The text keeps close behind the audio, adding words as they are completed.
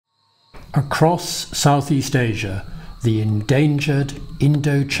Across Southeast Asia, the endangered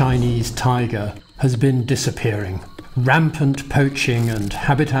Indochinese tiger has been disappearing. Rampant poaching and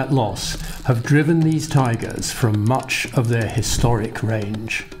habitat loss have driven these tigers from much of their historic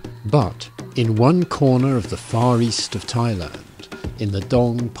range. But in one corner of the far east of Thailand, in the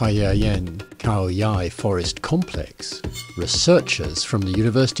Phayayen-Khao Yai Forest Complex, researchers from the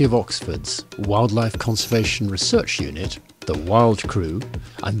University of Oxford's Wildlife Conservation Research Unit, the WildCRU,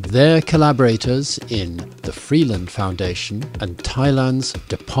 and their collaborators in the Freeland Foundation and Thailand's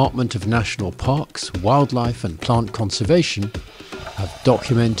Department of National Parks, Wildlife and Plant Conservation have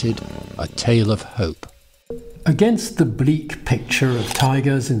documented a tale of hope. Against the bleak picture of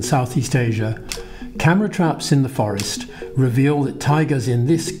tigers in Southeast Asia, camera traps in the forest reveal that tigers in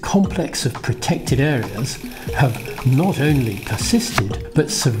this complex of protected areas have not only persisted but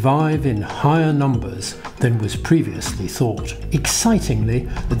survive in higher numbers than was previously thought. Excitingly,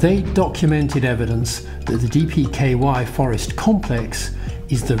 they documented evidence that the DPKY Forest Complex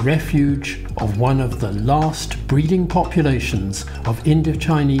is the refuge of one of the last breeding populations of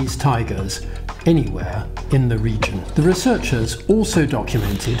Indochinese tigers anywhere in the region. The researchers also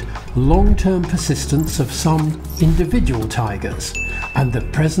documented long-term persistence of some individual tigers and the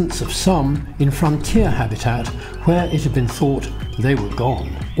presence of some in frontier habitat where it had been thought they were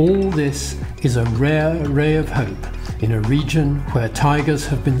gone. All this is a rare ray of hope in a region where tigers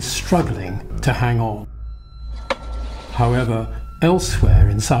have been struggling to hang on. However, elsewhere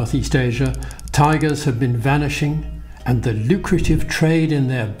in Southeast Asia, tigers have been vanishing, and the lucrative trade in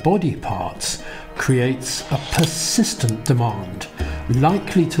their body parts creates a persistent demand,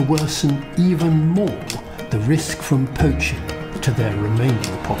 likely to worsen even more the risk from poaching to their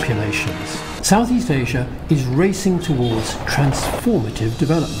remaining populations. Southeast Asia is racing towards transformative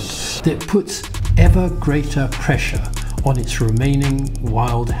development that puts ever greater pressure on its remaining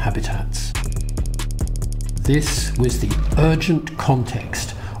wild habitats. This was the urgent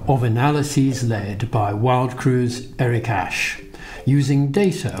context of analyses led by WildCRU's Eric Ash, using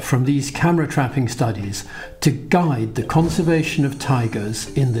data from these camera trapping studies to guide the conservation of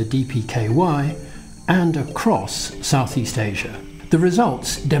tigers in the DPKY and across Southeast Asia. The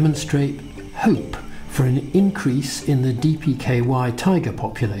results demonstrate hope for an increase in the DPKY tiger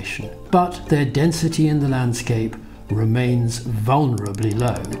population, but their density in the landscape remains vulnerably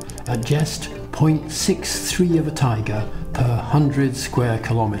low at just 0.63 of a tiger per 100 square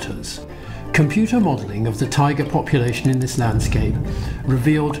kilometers. Computer modelling of the tiger population in this landscape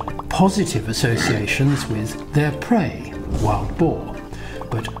revealed positive associations with their prey, wild boar,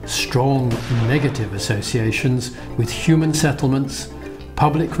 but strong negative associations with human settlements,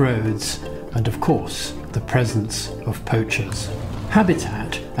 public roads, and of course the presence of poachers.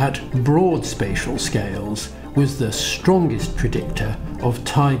 Habitat at broad spatial scales was the strongest predictor of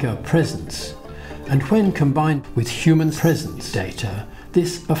tiger presence, and when combined with human presence data,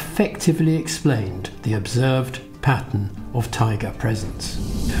 this effectively explained the observed pattern of tiger presence.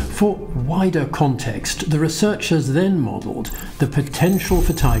 For wider context, the researchers then modelled the potential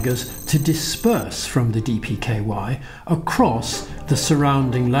for tigers to disperse from the DPKY across the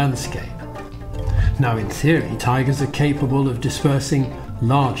surrounding landscape. Now, in theory, tigers are capable of dispersing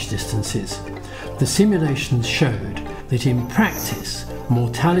large distances. The simulations showed that in practice,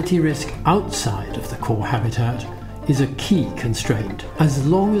 mortality risk outside of the core habitat is a key constraint. As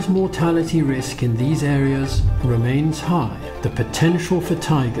long as mortality risk in these areas remains high, the potential for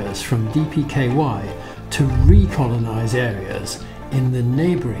tigers from DPKY to recolonize areas in the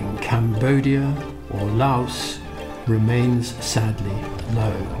neighbouring Cambodia or Laos remains sadly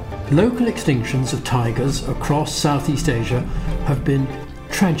low. Local extinctions of tigers across Southeast Asia have been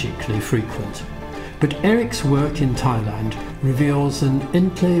tragically frequent, but Eric's work in Thailand reveals an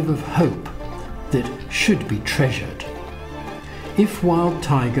enclave of hope that should be treasured. If wild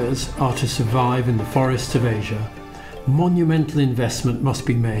tigers are to survive in the forests of Asia, monumental investment must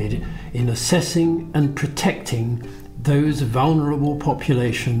be made in assessing and protecting those vulnerable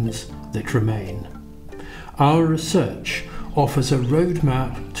populations that remain. Our research offers a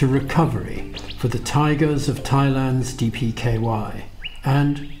roadmap to recovery for the tigers of Thailand's DPKY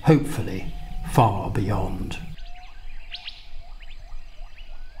and, hopefully, far beyond.